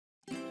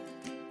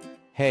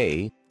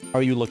Hey,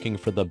 are you looking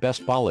for the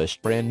best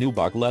polished brand new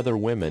buck leather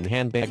women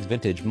handbags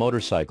vintage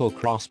motorcycle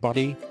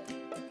crossbody?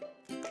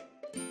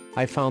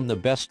 I found the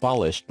best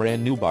polished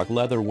brand new buck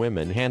leather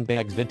women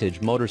handbags vintage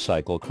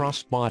motorcycle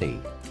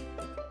crossbody.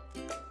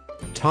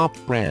 Top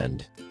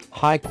brand,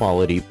 high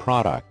quality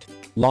product,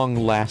 long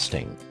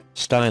lasting,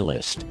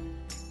 stylish.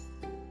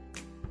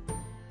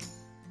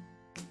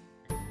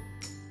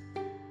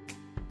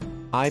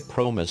 I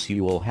promise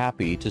you will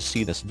happy to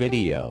see this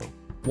video.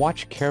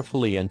 Watch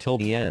carefully until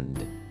the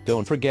end.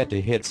 Don't forget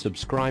to hit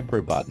subscribe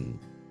button.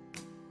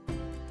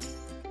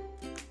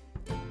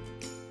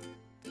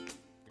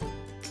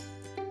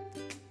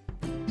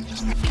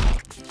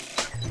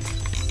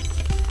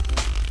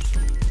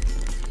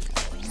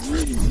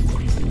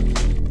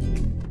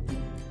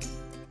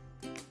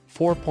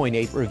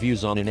 .8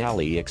 reviews on an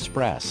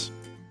AliExpress.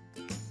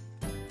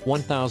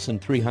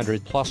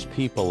 1,300 plus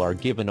people are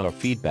given our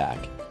feedback,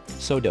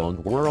 so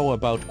don't worry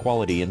about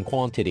quality and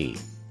quantity.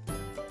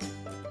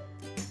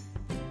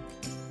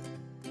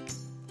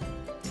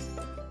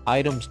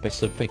 Item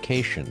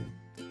specification.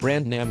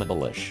 Brand name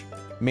English.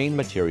 Main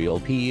material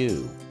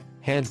PU.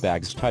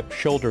 Handbags type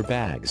shoulder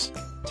bags.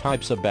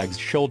 Types of bags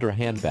shoulder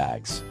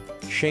handbags.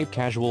 Shape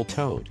casual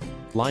tote.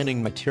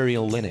 Lining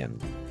material linen.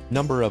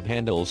 Number of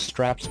handles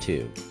straps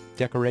 2.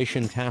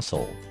 Decoration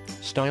tassel.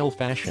 Style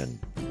fashion.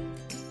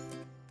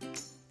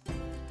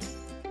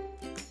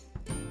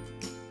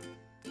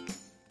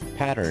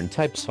 Pattern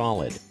type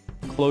solid.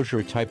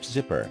 Closure type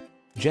zipper.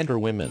 Gender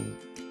women.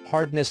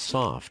 Hardness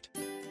soft.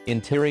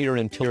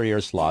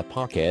 Interior slot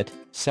pocket,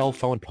 cell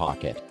phone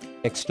pocket.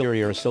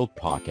 Exterior silk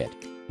pocket.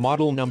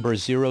 Model number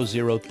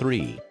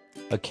 003.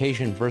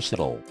 Occasion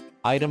versatile.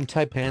 Item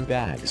type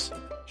handbags.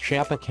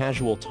 Shape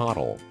casual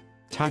total.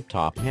 Type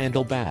top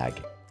handle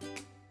bag.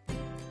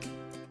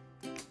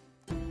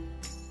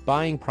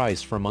 Buying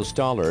price from us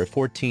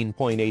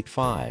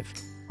 $14.85.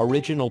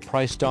 Original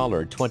price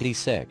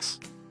 $26.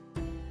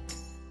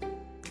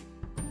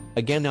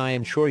 Again, I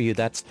am sure you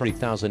that's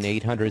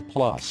 3,800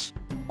 plus.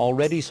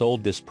 Already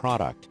sold this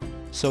product,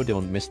 so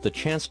don't miss the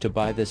chance to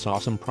buy this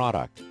awesome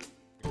product.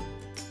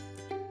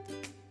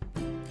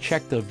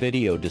 Check the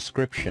video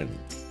description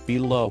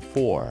below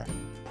for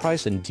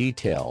price and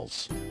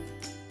details.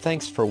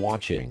 Thanks for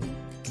watching.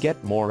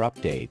 Get more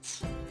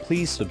updates.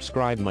 Please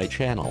subscribe my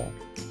channel.